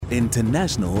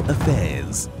International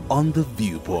Affairs on The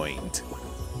Viewpoint.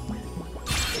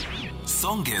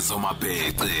 Songezo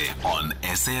Mapete on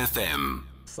SAFM.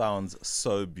 Sounds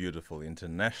so beautiful.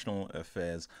 International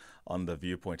Affairs on The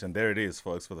Viewpoint. And there it is,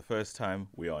 folks. For the first time,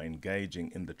 we are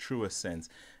engaging in the truest sense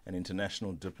an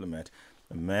international diplomat,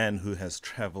 a man who has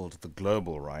traveled the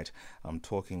global, right? I'm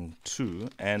talking to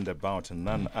and about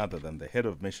none other than the head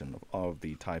of mission of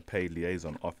the Taipei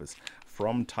Liaison Office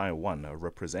from Taiwan, a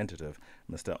representative,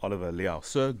 Mr. Oliver Liao.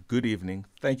 Sir, good evening.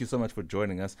 Thank you so much for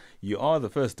joining us. You are the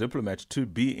first diplomat to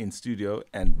be in studio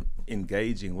and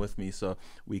engaging with me, so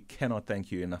we cannot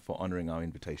thank you enough for honoring our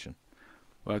invitation.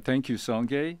 Well, thank you,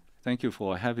 Songe. Thank you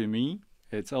for having me.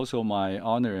 It's also my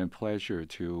honor and pleasure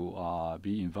to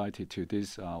be invited to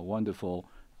this wonderful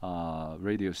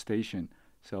radio station.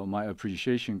 So my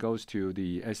appreciation goes to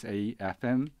the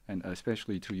SA-FM and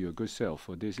especially to your good self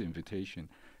for this invitation.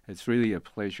 It's really a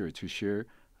pleasure to share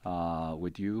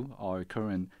with you our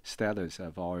current status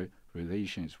of our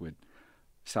relations with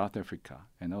South Africa,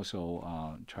 and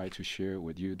also try to share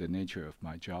with you the nature of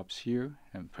my jobs here,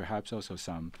 and perhaps also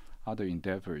some other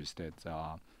endeavors that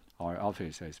our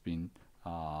office has been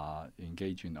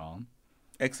engaging on.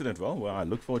 Excellent. Well, I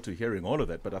look forward to hearing all of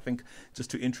that. But I think just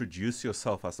to introduce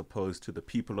yourself, I suppose, to the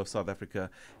people of South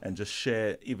Africa and just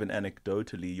share, even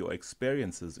anecdotally, your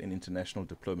experiences in international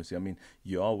diplomacy. I mean,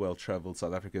 you are well-traveled.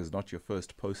 South Africa is not your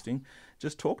first posting.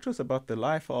 Just talk to us about the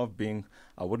life of being,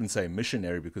 I wouldn't say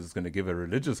missionary because it's going to give a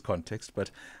religious context, but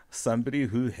somebody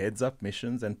who heads up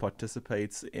missions and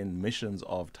participates in missions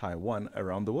of Taiwan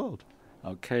around the world.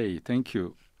 Okay, thank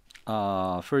you.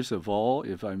 First of all,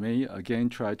 if I may again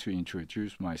try to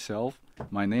introduce myself,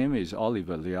 my name is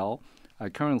Oliver Liao. I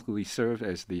currently serve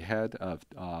as the head of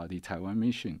the Taiwan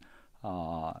mission,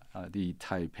 the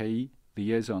Taipei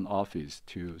Liaison Office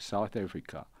to South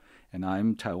Africa, and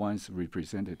I'm Taiwan's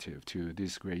representative to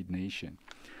this great nation.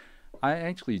 I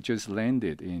actually just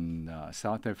landed in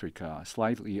South Africa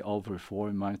slightly over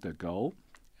 4 months ago,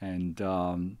 and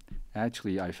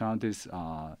actually I found this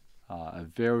a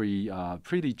very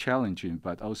pretty challenging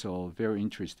but also very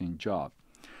interesting job.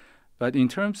 But in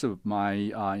terms of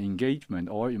my engagement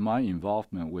or my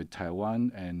involvement with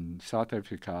Taiwan and South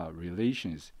Africa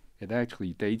relations, it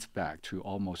actually dates back to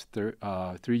almost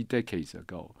 3 decades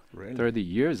ago, Really? 30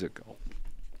 years ago.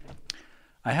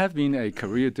 I have been a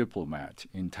career diplomat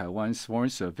in Taiwan's Foreign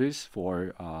Service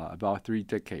for about 3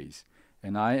 decades,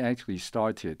 and I actually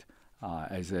started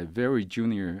as a very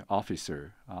junior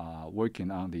officer working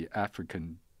on the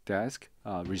African desk,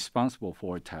 responsible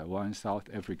for Taiwan-South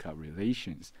Africa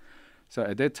relations. So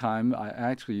at that time, I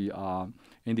actually,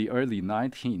 in the early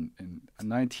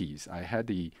 1990s, I had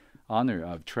the honor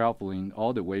of traveling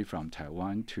all the way from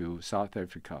Taiwan to South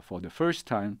Africa for the first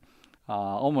time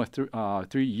almost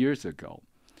 3 years ago.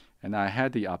 And I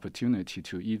had the opportunity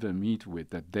to even meet with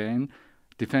the then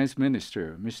Defense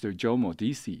Minister, Mr. Jomo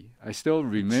D.C. I still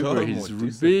remember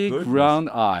his big round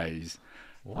eyes.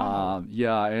 Wow.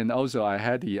 Yeah, and also I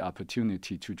had the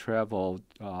opportunity to travel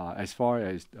as far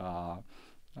as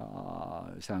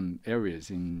some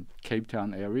areas in Cape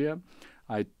Town area.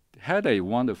 I had a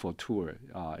wonderful tour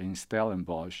in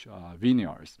Stellenbosch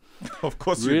vineyards. Of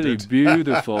course you really did.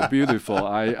 Beautiful, beautiful.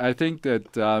 I think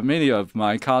that many of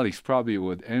my colleagues probably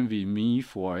would envy me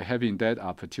for having that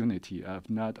opportunity of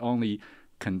not only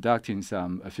conducting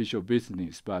some official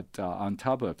business, but on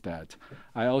top of that,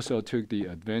 I also took the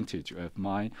advantage of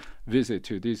my visit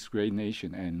to this great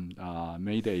nation and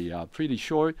made a pretty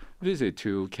short visit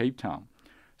to Cape Town.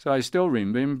 So I still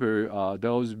remember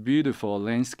those beautiful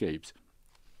landscapes.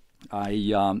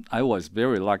 I was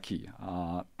very lucky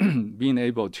being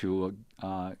able to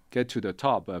get to the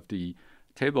top of the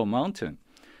Table Mountain,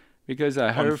 because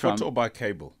I heard On foot or by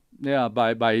cable? Yeah,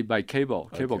 by cable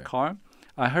Okay. car.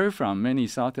 I heard from many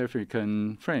South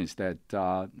African friends that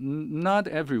not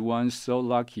everyone's so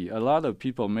lucky. A lot of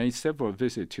people made several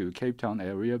visits to Cape Town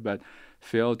area, but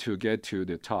failed to get to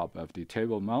the top of the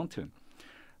Table Mountain.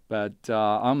 But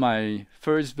on my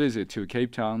first visit to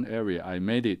Cape Town area, I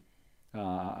made it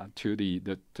to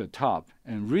the top.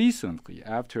 And recently,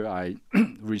 after I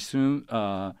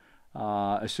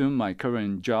assumed my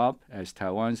current job as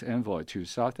Taiwan's envoy to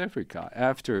South Africa,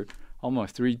 after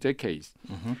almost 3 decades,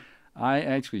 I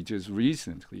actually just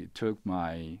recently took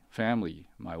my family,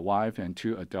 my wife and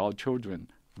 2 adult children,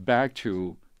 back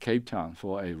to Cape Town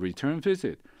for a return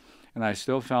visit. And I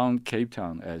still found Cape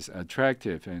Town as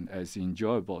attractive and as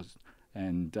enjoyable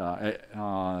and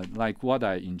like what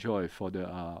I enjoyed for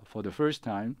the first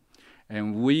time.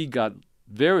 And we got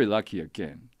very lucky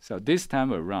again. So this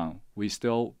time around, we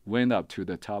still went up to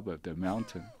the top of the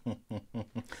mountain.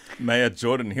 Mayor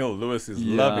Jordan Hill Lewis is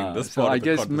loving this part of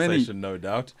the conversation, no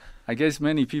doubt. I guess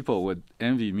many people would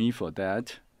envy me for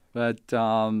that. But,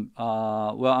 well,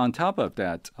 on top of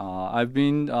that, I've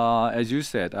been, as you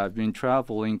said, I've been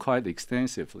traveling quite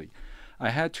extensively. I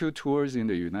had 2 tours in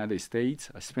the United States,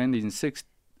 spending 6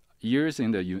 years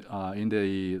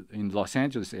in Los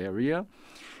Angeles area.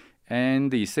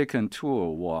 And the second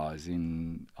tour was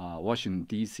in Washington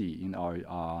D.C. in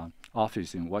our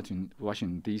office in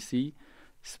Washington D.C.,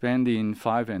 spending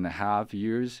 5.5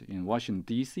 years in Washington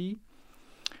D.C.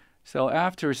 So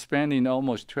after spending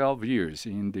almost 12 years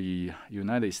in the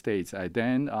United States, I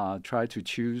then tried to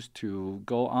choose to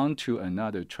go on to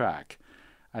another track.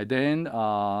 I then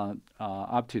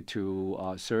opted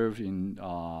to serve in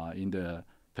the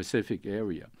Pacific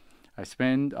area. I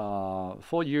spent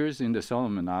 4 years in the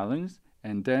Solomon Islands,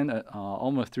 and then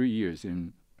almost 3 years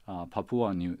in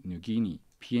Papua New Guinea,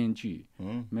 PNG.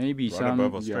 Maybe right some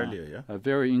above Australia, a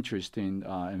very interesting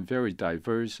and very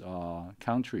diverse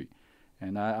country,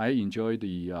 and I enjoyed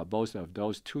the both of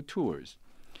those 2 tours.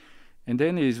 And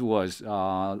then it was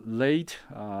late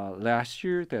last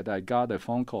year that I got a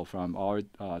phone call from our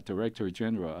Director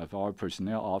General of our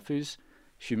Personnel Office.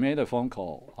 She made a phone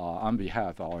call on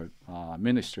behalf of our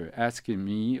minister, asking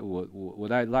me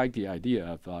would I like the idea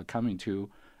of coming to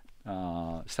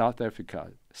South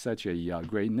Africa, such a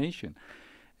great nation.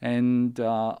 And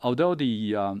although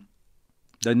the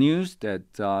news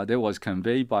that was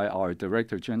conveyed by our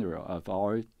Director General of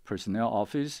our Personnel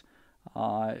Office,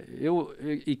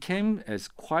 it came as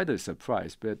quite a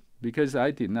surprise, but because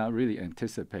I did not really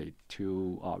anticipate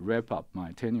to wrap up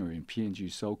my tenure in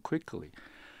PNG so quickly.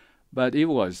 But it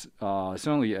was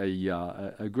certainly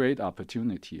a great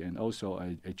opportunity and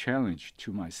also a challenge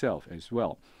to myself as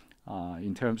well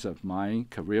in terms of my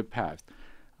career path.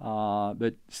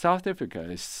 But South Africa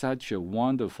is such a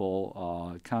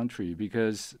wonderful country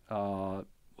because,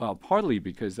 well, partly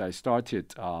because I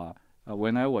started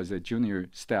when I was a junior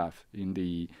staff in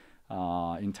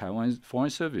Taiwan Foreign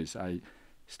Service. I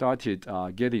started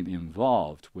getting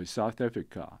involved with South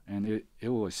Africa, and it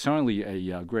was certainly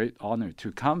a great honor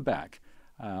to come back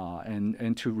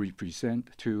and to represent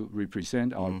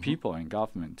our people and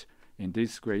government in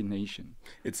this great nation.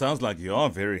 It sounds like you are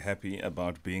very happy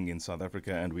about being in South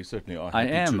Africa, and we certainly are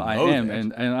happy I am, that.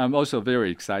 and I'm also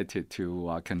very excited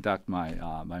to conduct my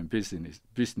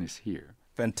business here.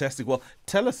 Fantastic. Well,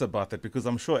 tell us about that, because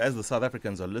I'm sure as the South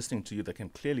Africans are listening to you, they can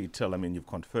clearly tell. I mean, you've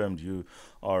confirmed you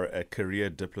are a career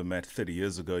diplomat. 30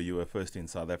 years ago, you were first in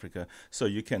South Africa. So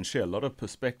you can share a lot of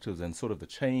perspectives and sort of the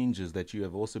changes that you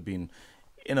have also been,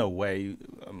 in a way,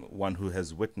 one who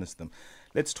has witnessed them.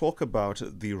 Let's talk about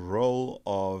the role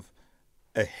of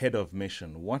a head of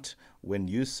mission. What, when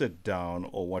you sit down,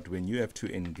 or what, when you have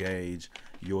to engage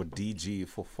your DG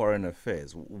for Foreign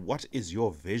Affairs, what is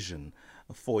your vision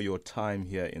for your time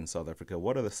here in South Africa?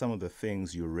 What are some of the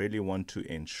things you really want to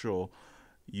ensure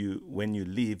when you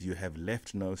leave, you have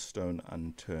left no stone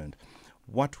unturned?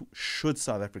 What should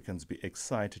South Africans be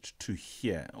excited to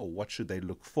hear, or what should they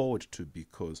look forward to?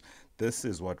 Because this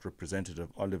is what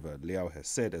Representative Oliver Liao has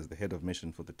said as the head of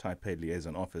mission for the Taipei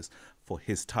Liaison Office for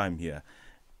his time here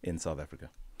in South Africa.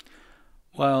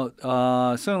 Well,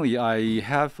 certainly I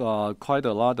have quite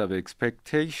a lot of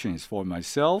expectations for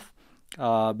myself.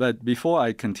 But before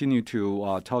I continue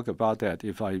to talk about that,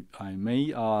 if I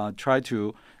may try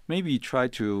to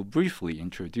briefly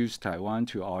introduce Taiwan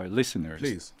to our listeners.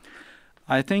 Please.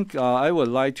 I think I would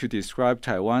like to describe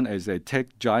Taiwan as a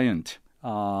tech giant.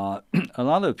 A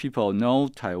lot of people know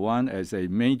Taiwan as a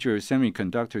major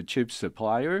semiconductor chip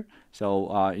supplier.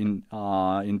 So in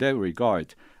that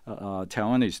regard,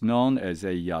 Taiwan is known as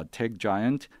a tech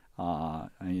giant.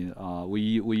 We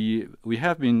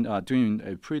have been doing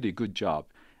a pretty good job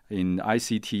in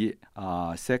ICT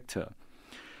sector.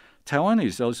 Taiwan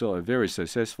is also a very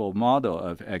successful model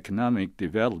of economic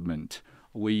development.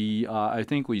 I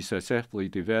think we successfully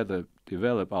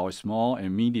develop our small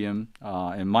and medium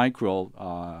and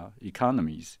micro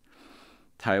economies.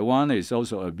 Taiwan is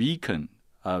also a beacon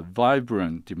of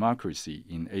vibrant democracy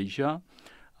in Asia.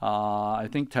 I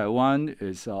think Taiwan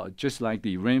is just like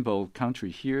the rainbow country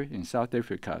here in South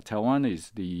Africa. Taiwan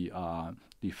is the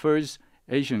first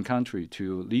Asian country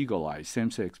to legalize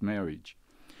same-sex marriage,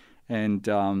 and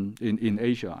in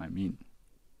Asia, I mean.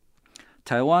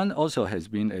 Taiwan also has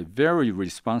been a very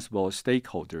responsible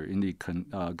stakeholder in the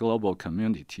global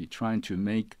community, trying to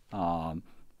make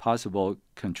possible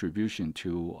contribution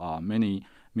to many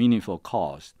meaningful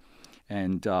causes.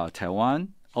 And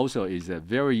Taiwan also is a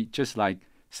very, just like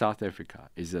South Africa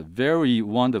is a very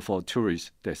wonderful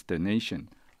tourist destination.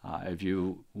 If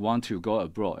you want to go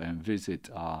abroad and visit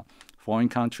foreign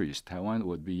countries, Taiwan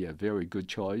would be a very good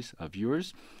choice of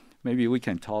yours. Maybe we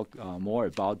can talk more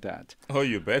about that. Oh,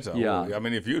 you better. Yeah. Oh, I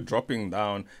mean, if you're dropping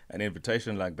down an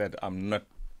invitation like that, I'm not,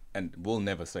 and we'll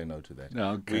never say no to that.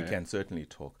 Okay. We can certainly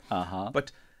talk. Uh-huh.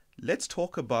 But let's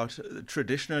talk about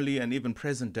traditionally and even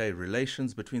present day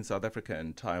relations between South Africa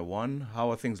and Taiwan. How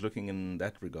are things looking in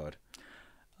that regard?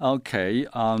 Okay.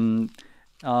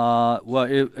 Well,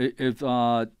 if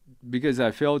because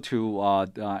I failed to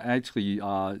actually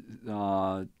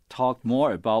talk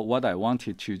more about what I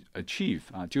wanted to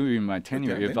achieve during my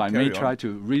tenure, Okay, if I may try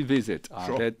to revisit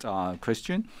Sure. that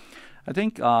question. I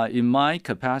think in my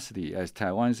capacity as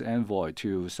Taiwan's envoy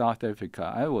to South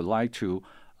Africa, I would like to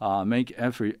make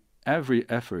every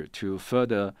effort to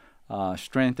further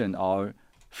strengthen our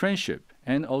friendship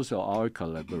and also our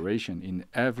collaboration in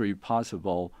every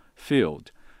possible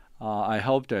field. I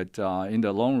hope that in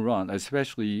the long run,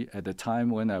 especially at the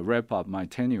time when I wrap up my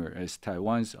tenure as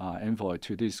Taiwan's envoy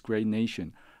to this great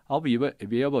nation, I'll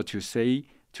be able to say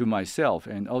to myself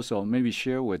and also maybe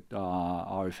share with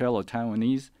our fellow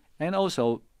Taiwanese and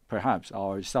also perhaps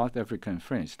our South African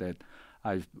friends that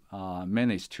I've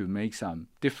managed to make some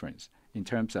difference in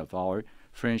terms of our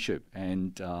friendship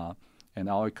and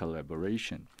our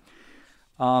collaboration.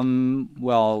 Trying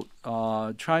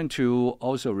to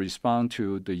also respond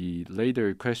to the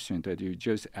later question that you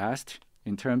just asked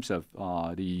in terms of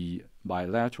the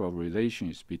bilateral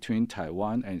relations between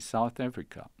Taiwan and South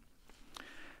Africa.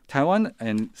 Taiwan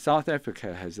and South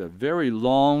Africa has a very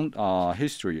long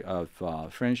history of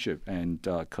friendship and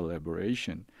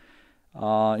collaboration.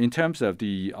 In terms of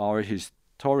our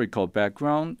historical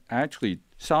background, actually,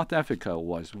 South Africa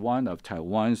was one of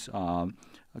Taiwan's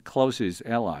closest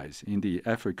allies in the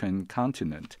African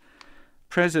continent.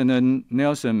 President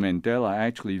Nelson Mandela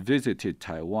actually visited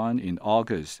Taiwan in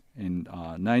August in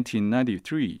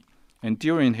 1993, and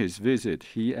during his visit,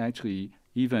 he actually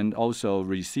even also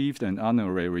received an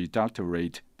honorary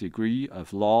doctorate degree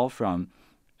of law from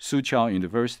Soochow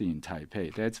University in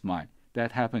Taipei.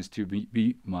 That happens to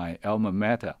be my alma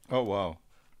mater. Oh, wow.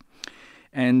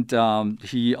 And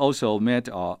he also met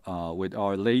with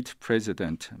our late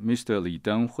president, Mr. Li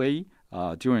Denghui,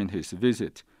 during his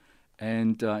visit.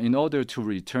 And in order to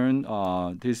return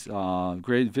this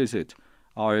great visit,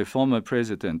 our former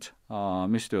president,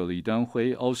 Mr. Li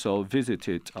Denghui, also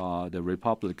visited the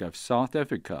Republic of South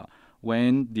Africa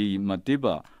when the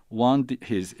Madiba won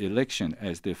his election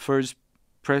as the first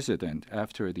president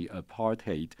after the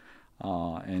apartheid.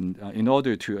 And in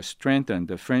order to strengthen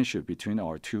the friendship between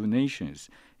our two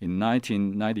nations in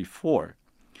 1994.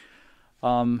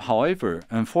 However,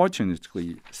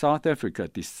 unfortunately, South Africa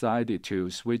decided to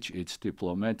switch its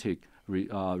diplomatic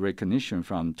recognition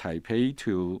from Taipei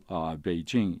to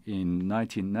Beijing in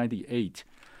 1998.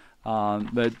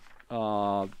 But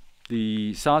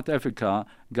the South Africa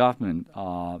government,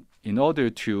 in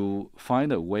order to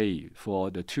find a way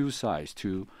for the two sides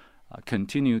to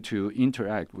continue to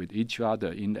interact with each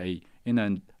other in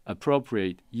an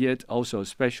appropriate yet also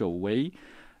special way,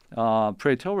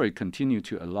 Pretoria continued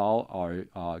to allow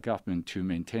our government to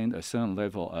maintain a certain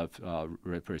level of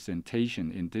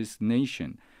representation in this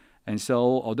nation. And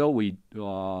so, although we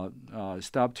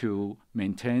stopped to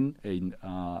maintain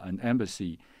an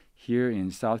embassy here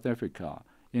in South Africa,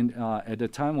 at the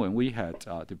time when we had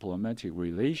diplomatic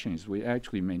relations, we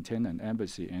actually maintained an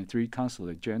embassy and 3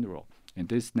 consulate general in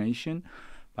this nation.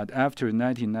 But after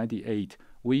 1998,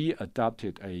 we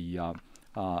adopted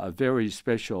a very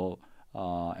special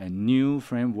and new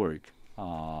framework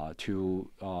to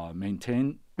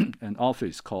maintain an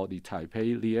office called the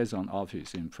Taipei Liaison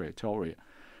Office in Pretoria.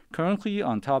 Currently,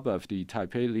 on top of the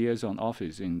Taipei Liaison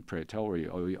Office in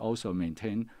Pretoria, we also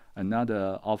maintain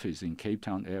another office in Cape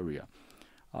Town area.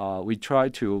 We try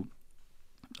to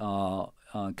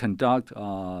conduct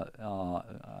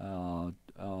our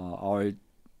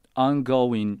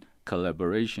ongoing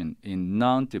collaboration in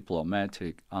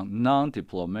non-diplomatic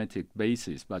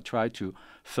basis, but try to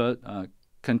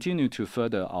continue to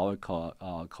further our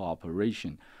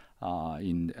cooperation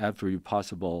in every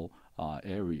possible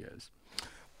areas.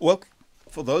 Well,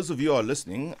 for those of you who are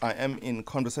listening, I am in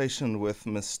conversation with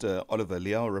Mr. Oliver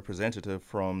Liao, representative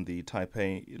from the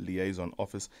Taipei Liaison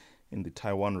Office in the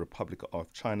Taiwan Republic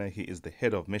of China. He is the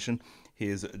head of mission. He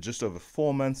is just over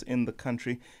 4 months in the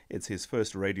country. It's his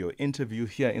first radio interview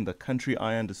here in the country,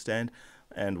 I understand.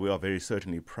 And we are very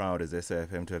certainly proud as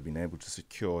SAFM to have been able to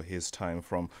secure his time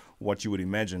from what you would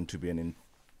imagine to be an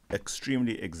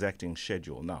extremely exacting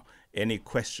schedule. Now, any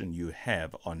question you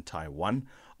have on Taiwan,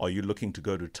 are you looking to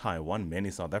go to Taiwan?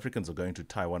 Many South Africans are going to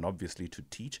Taiwan, obviously, to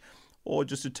teach, or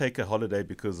just to take a holiday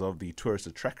because of the tourist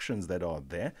attractions that are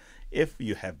there. If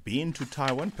you have been to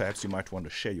Taiwan, perhaps you might want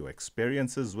to share your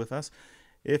experiences with us.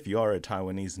 If you're a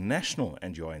Taiwanese national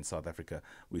and you're in South Africa,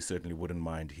 we certainly wouldn't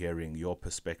mind hearing your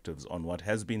perspectives on what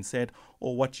has been said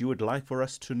or what you would like for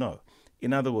us to know.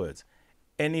 In other words,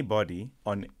 anybody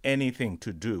on anything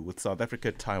to do with South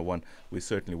Africa, Taiwan, we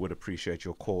certainly would appreciate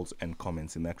your calls and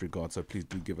comments in that regard. So please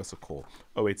do give us a call,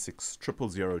 086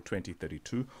 000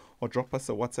 2032, or drop us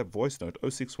a WhatsApp voice note,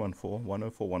 0614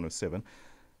 104 107.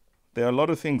 There are a lot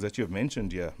of things that you've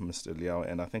mentioned here, Mr. Liao,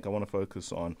 and I think I want to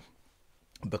focus on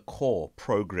the core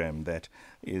program that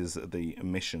is the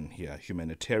mission here: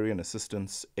 humanitarian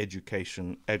assistance,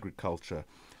 education, agriculture,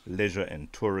 leisure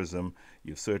and tourism.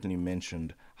 You've certainly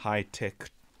mentioned high-tech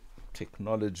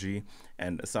technology,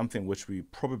 and something which we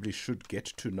probably should get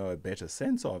to know a better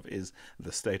sense of is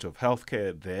the state of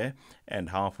healthcare there, and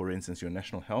how, for instance, your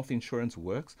national health insurance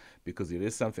works, because it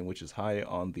is something which is high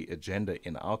on the agenda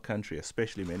in our country.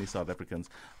 Especially many South Africans,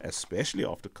 especially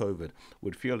after COVID,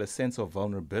 would feel a sense of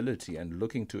vulnerability and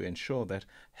looking to ensure that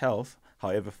health,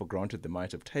 however for granted they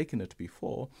might have taken it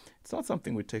before, it's not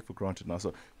something we take for granted now.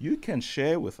 So you can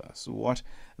share with us what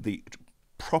the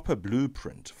proper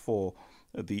blueprint for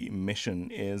the mission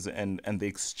is, and the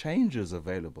exchanges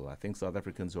available. I think South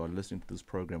Africans who are listening to this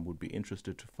program would be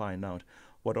interested to find out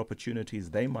what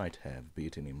opportunities they might have, be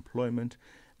it in employment,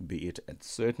 be it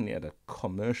certainly at a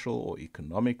commercial or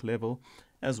economic level,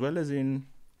 as well as in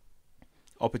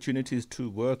opportunities to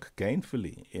work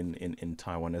gainfully in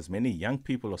Taiwan, as many young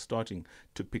people are starting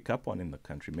to pick up on in the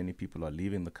country. Many people are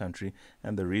leaving the country,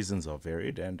 and the reasons are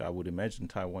varied, and I would imagine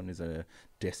Taiwan is a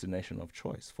destination of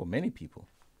choice for many people.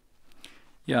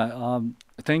 Yeah,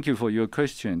 thank you for your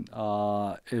question.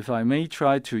 If I may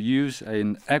try to use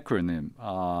an acronym,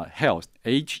 HEALTH,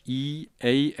 HEALTH,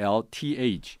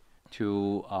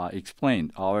 to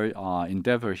explain our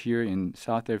endeavor here in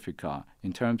South Africa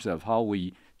in terms of how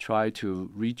we try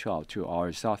to reach out to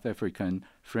our South African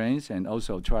friends, and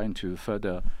also trying to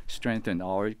further strengthen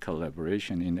our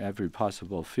collaboration in every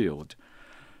possible field.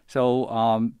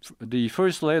 So the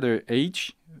first letter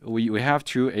H, we have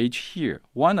two H here.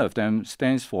 One of them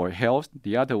stands for health,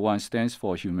 the other one stands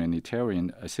for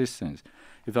humanitarian assistance.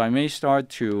 If I may start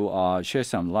to shed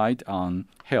some light on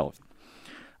health.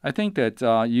 I think that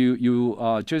you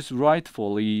just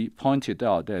rightfully pointed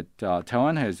out that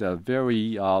Taiwan has a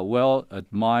very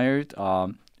well-admired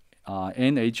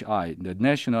NHI, the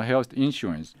National Health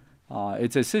Insurance.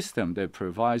 It's a system that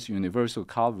provides universal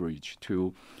coverage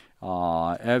to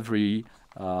everyone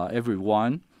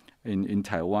in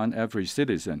Taiwan, every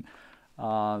citizen.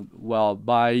 By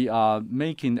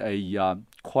making a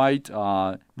quite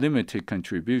limited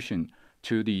contribution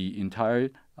to the entire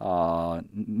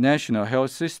national health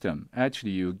system,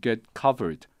 actually you get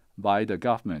covered by the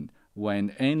government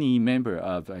when any member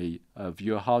of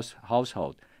your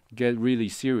household get really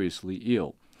seriously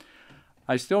ill.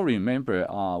 I still remember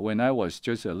when I was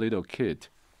just a little kid,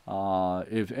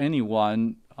 if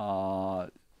anyone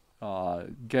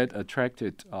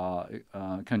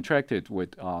contracted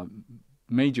with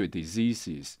major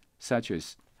diseases such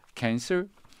as cancer,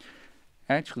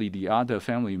 actually the other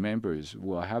family members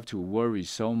will have to worry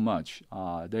so much.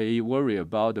 They worry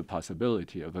about the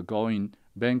possibility of going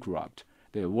bankrupt.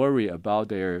 They worry about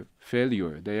their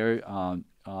failure, their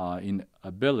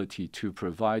inability to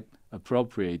provide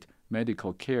appropriate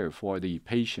medical care for the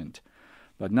patient.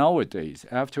 But nowadays,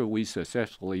 after we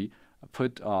successfully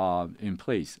put in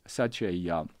place such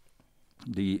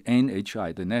the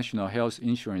NHI, the National Health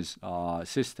Insurance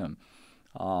System,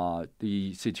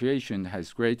 the situation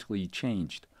has greatly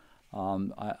changed.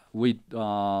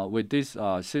 With this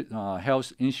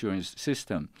health insurance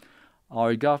system,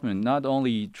 our government not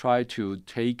only try to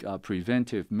take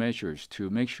preventive measures to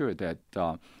make sure that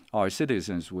our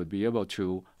citizens would be able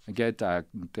to get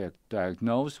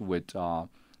diagnosed with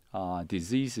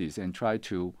diseases and try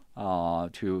to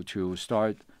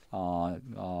start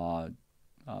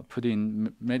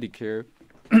putting Medicare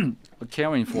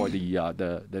caring for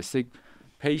the sick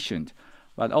patient,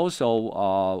 but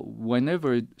also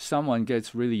whenever someone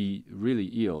gets really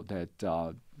ill,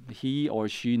 that he or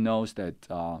she knows that,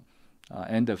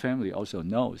 and the family also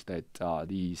knows that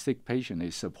the sick patient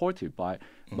is supported by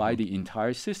the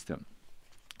entire system.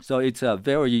 So it's a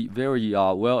very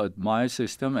well-admired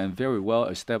system and very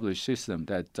well-established system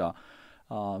that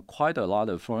quite a lot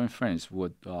of foreign friends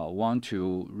would want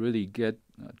to really get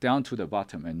down to the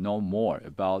bottom and know more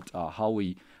about how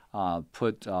we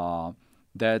put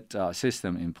that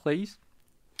system in place.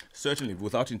 Certainly,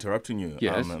 without interrupting you,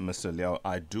 Yes. Mr. Liao,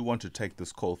 I do want to take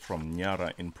this call from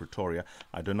Nyara in Pretoria.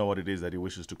 I don't know what it is that he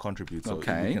wishes to contribute, so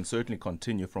Okay. you can certainly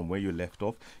continue from where you left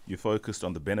off. You focused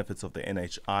on the benefits of the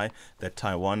NHI that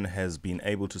Taiwan has been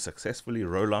able to successfully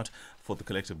roll out for the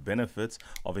collective benefits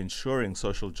of ensuring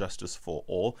social justice for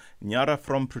all. Nyara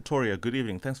from Pretoria, good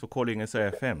evening. Thanks for calling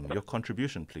SAFM. Your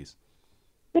contribution, please.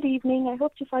 Good evening. I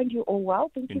hope to find you all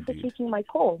well. Thank you for Indeed. taking my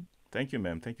call. Thank you,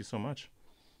 ma'am. Thank you so much.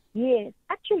 Yes,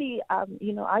 actually,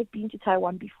 I've been to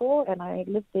Taiwan before, and I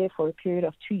lived there for a period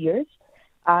of 2 years.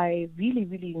 I really,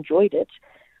 really enjoyed it.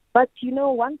 But,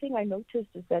 one thing I noticed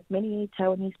is that many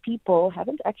Taiwanese people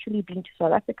haven't actually been to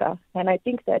South Africa, and I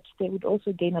think that they would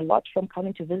also gain a lot from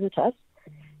coming to visit us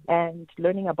and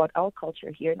learning about our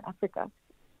culture here in Africa.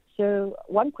 So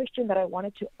one question that I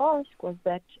wanted to ask was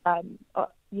that,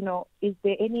 is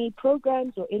there any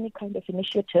programs or any kind of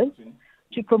initiatives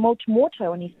to promote more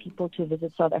Taiwanese people to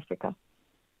visit South Africa?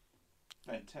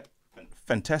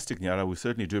 Fantastic, Nyara. We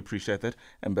certainly do appreciate that.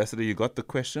 Ambassador, you got the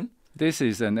question? This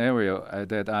is an area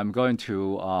that I'm going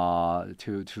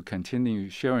to continue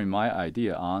sharing my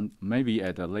idea on, maybe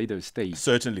at a later stage.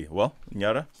 Certainly. Well,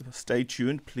 Nyara, stay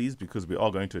tuned, please, because we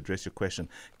are going to address your question.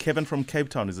 Kevin from Cape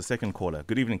Town is the second caller.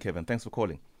 Good evening, Kevin. Thanks for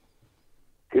calling.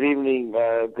 Good evening.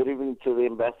 Good evening to the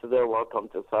ambassador. Welcome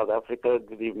to South Africa.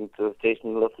 Good evening to the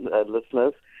station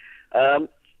listeners.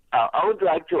 I would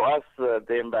like to ask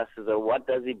the ambassador, what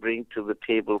does he bring to the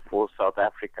table for South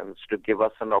Africans to give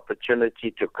us an opportunity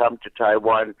to come to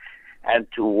Taiwan and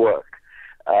to work?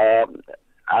 His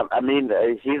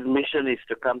mission is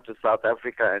to come to South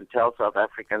Africa and tell South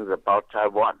Africans about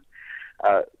Taiwan.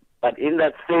 But in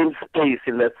that same space,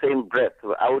 in that same breath,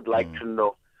 I would like to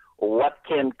know, what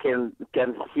can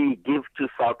he give to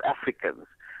South Africans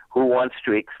who wants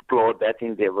to explore that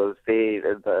endeavors,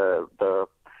 the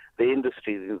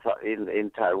industries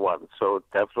in Taiwan? So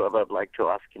that's what I'd like to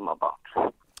ask him about.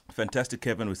 Fantastic,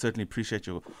 Kevin. We certainly appreciate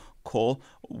your call.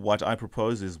 What I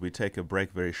propose is we take a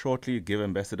break very shortly, give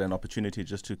Ambassador an opportunity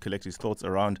just to collect his thoughts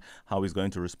around how he's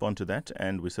going to respond to that,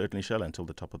 and we certainly shall until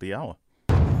the top of the hour.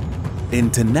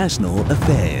 International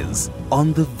Affairs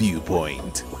on The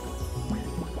Viewpoint.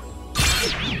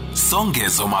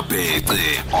 Songezo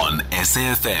Mapete on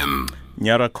SAFM.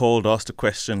 Nyara called, asked a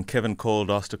question. Kevin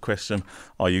called, asked a question.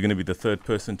 Are you going to be the third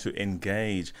person to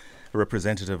engage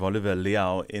Representative Oliver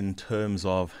Liao in terms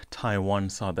of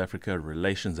Taiwan-South Africa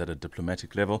relations at a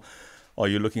diplomatic level? Are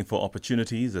you looking for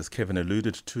opportunities, as Kevin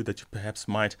alluded to, that you perhaps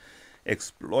might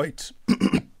exploit,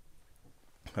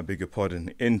 I beg your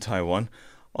pardon, in Taiwan?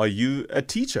 Are you a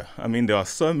teacher? I mean, there are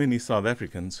so many South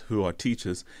Africans who are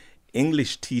teachers,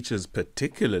 English teachers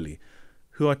particularly,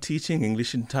 who are teaching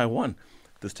English in Taiwan.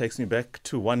 This takes me back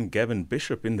to one Gavin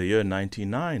Bishop in the year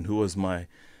 99, who was my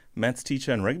maths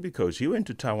teacher and rugby coach. He went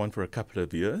to Taiwan for a couple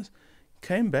of years,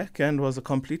 came back and was a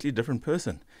completely different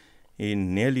person. He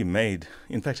nearly made,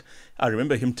 in fact, I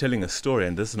remember him telling a story,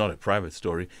 and this is not a private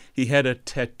story. He had a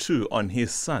tattoo on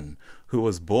his son, who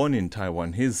was born in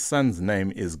Taiwan. His son's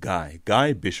name is Guy.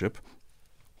 Guy Bishop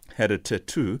had a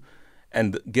tattoo,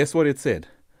 and guess what it said?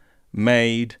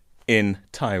 Made in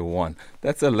Taiwan.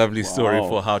 That's a lovely story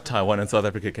for how Taiwan and South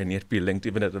Africa can yet be linked,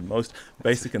 even at the most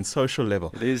basic and social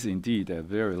level. It is indeed a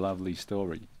very lovely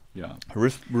story. Yeah.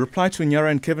 Reply to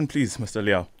Nyara and Kevin, please, Mr.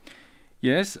 Liao.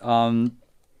 Yes.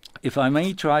 If I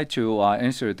may try to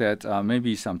answer that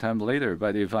maybe sometime later,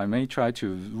 but if I may try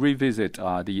to revisit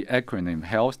the acronym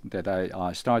HEALTH that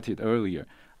I started earlier.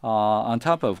 On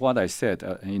top of what I said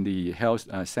in the health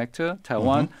sector,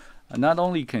 Taiwan not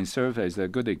only can serve as a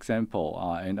good example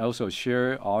and also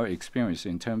share our experience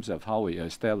in terms of how we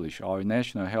establish our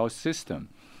national health system,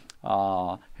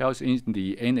 health in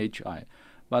the NHI.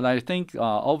 But I think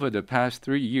over the past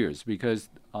 3 years, because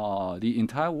the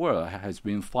entire world has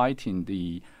been fighting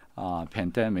the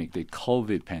pandemic, the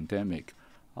COVID pandemic,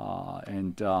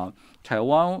 and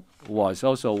Taiwan was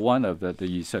also one of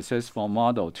the successful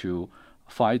model to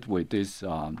fight with this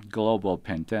global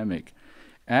pandemic.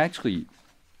 Actually,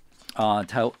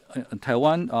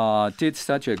 Taiwan did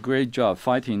such a great job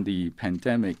fighting the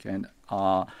pandemic, and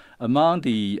among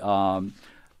the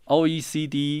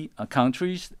OECD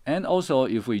countries, and also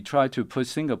if we try to put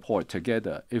Singapore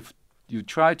together, if you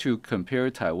try to compare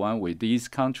Taiwan with these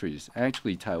countries,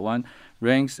 actually Taiwan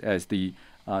ranks as the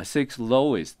sixth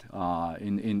lowest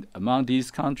in among these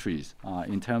countries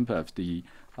in terms of the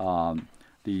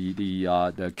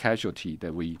casualty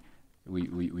that we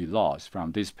lost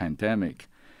from this pandemic.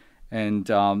 And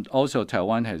also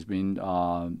Taiwan has been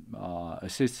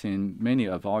assisting many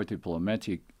of our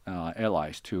diplomatic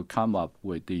allies to come up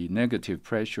with the negative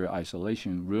pressure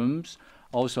isolation rooms,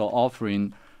 also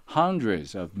offering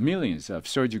hundreds of millions of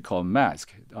surgical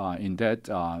masks in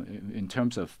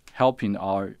terms of helping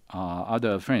our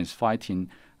other friends fighting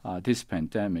this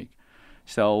pandemic.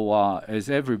 So as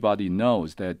everybody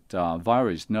knows, that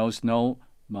virus knows no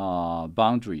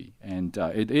boundary, and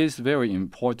it is very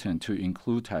important to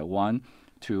include Taiwan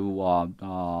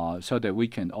so that we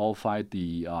can all fight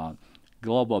the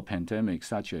global pandemic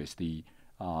such as the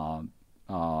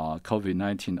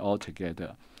COVID-19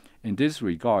 altogether. In this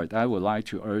regard, I would like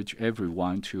to urge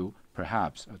everyone to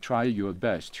perhaps try your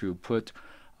best to put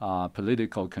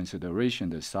political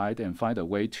consideration aside and find a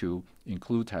way to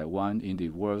include Taiwan in the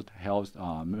World Health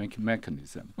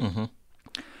mechanism. Mm-hmm.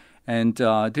 And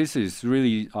this is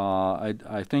really,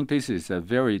 I think this is a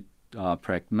very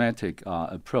pragmatic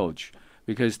approach,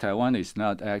 because Taiwan is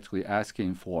not actually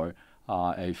asking for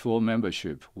a full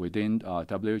membership within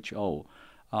WHO.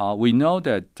 We know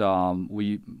that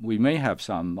we may have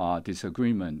some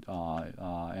disagreement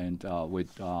and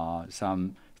with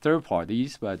some third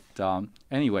parties, but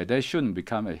anyway, that shouldn't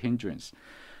become a hindrance.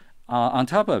 On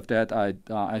top of that,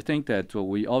 I think that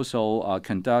we also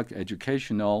conduct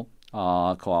educational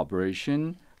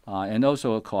cooperation and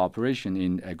also cooperation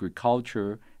in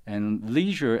agriculture and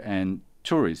leisure and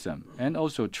tourism, and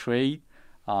also trade.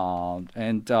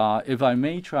 And if I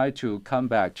may try to come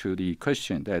back to the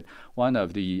question that one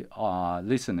of the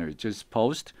listeners just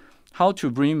posed, how to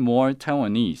bring more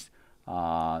Taiwanese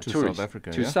tourists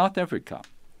to South Africa.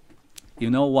 You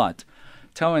know what?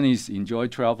 Taiwanese enjoy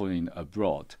traveling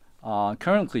abroad.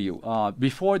 Currently,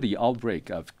 before the outbreak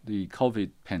of the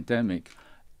COVID pandemic,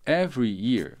 every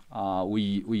year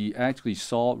we actually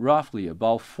saw roughly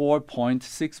about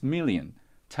 4.6 million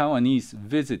Taiwanese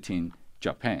visiting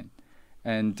Japan.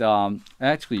 And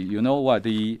actually, you know what?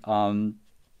 The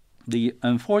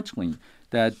unfortunately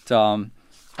that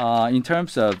in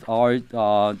terms of our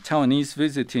Taiwanese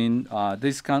visiting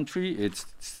this country, it's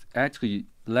actually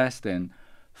less than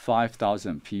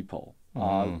 5,000 people.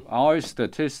 Our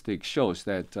statistic shows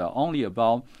that only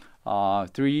about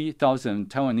 3,000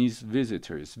 Taiwanese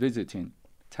visitors visiting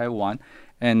Taiwan.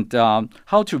 And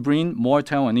how to bring more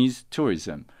Taiwanese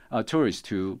tourists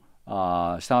to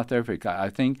South Africa? I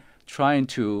think trying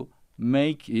to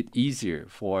make it easier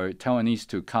for Taiwanese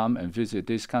to come and visit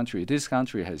this country. This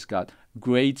country has got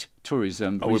great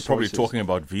tourism resources. We're probably talking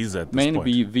about visa at this point.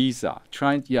 Mainly visa.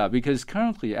 Because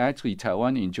currently, actually,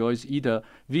 Taiwan enjoys either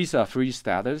visa-free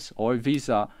status or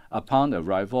visa upon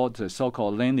arrival, the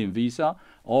so-called landing visa,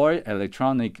 or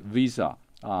electronic visa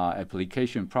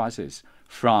application process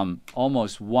from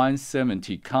almost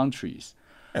 170 countries.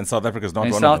 And South Africa is not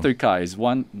and one South of them. Africa is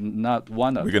not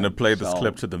one of them. We're going to play this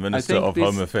clip to the Minister of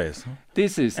Home Affairs.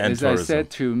 This is, as tourism. I said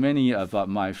to many of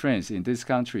my friends in this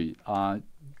country,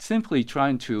 simply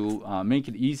trying to make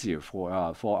it easier for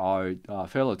our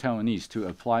fellow Taiwanese to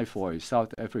apply for a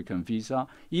South African visa,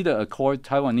 either accord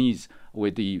Taiwanese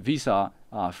with the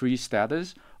visa-free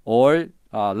status, or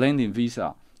landing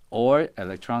visa, or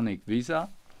electronic visa.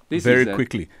 Very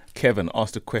quickly, Kevin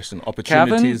asked a question.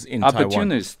 Opportunities in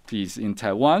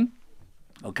Taiwan.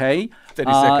 Okay.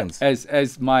 30 seconds.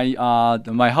 As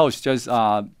my host just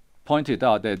pointed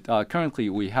out, that currently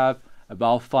we have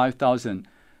about 5,000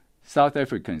 South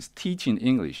Africans teaching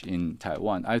English in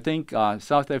Taiwan. I think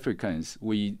South Africans,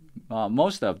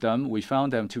 most of them, we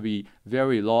found them to be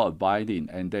very law-abiding,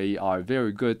 and they are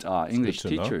very good English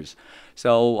teachers.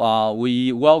 So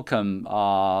we welcome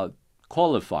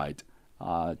qualified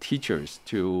teachers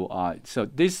to. So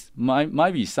this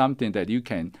might be something that you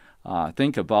can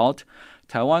think about.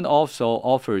 Taiwan also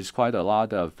offers quite a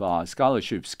lot of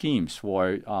scholarship schemes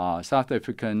for South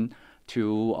African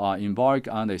to embark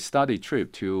on a study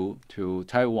trip to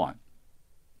Taiwan.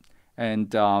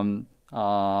 And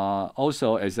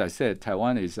also, as I said,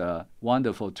 Taiwan is a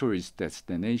wonderful tourist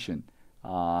destination.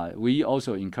 We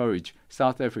also encourage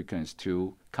South Africans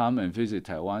to come and visit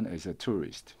Taiwan as a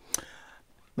tourist.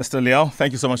 Mr. Liao,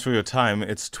 thank you so much for your time.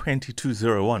 It's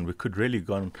 22:01. We could really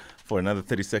go on for another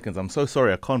 30 seconds. I'm so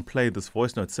sorry I can't play this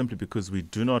voice note simply because we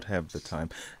do not have the time.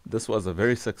 This was a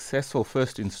very successful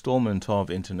first installment of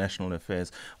International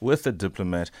Affairs with a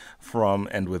diplomat from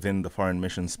and within the foreign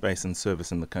mission space and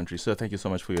service in the country. So thank you so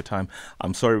much for your time.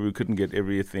 I'm sorry we couldn't get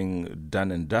everything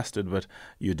done and dusted, but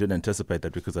you did anticipate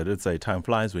that, because I did say time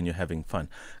flies when you're having fun.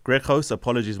 Greg Host,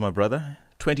 apologies, my brother.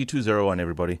 22:01,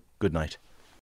 everybody. Good night.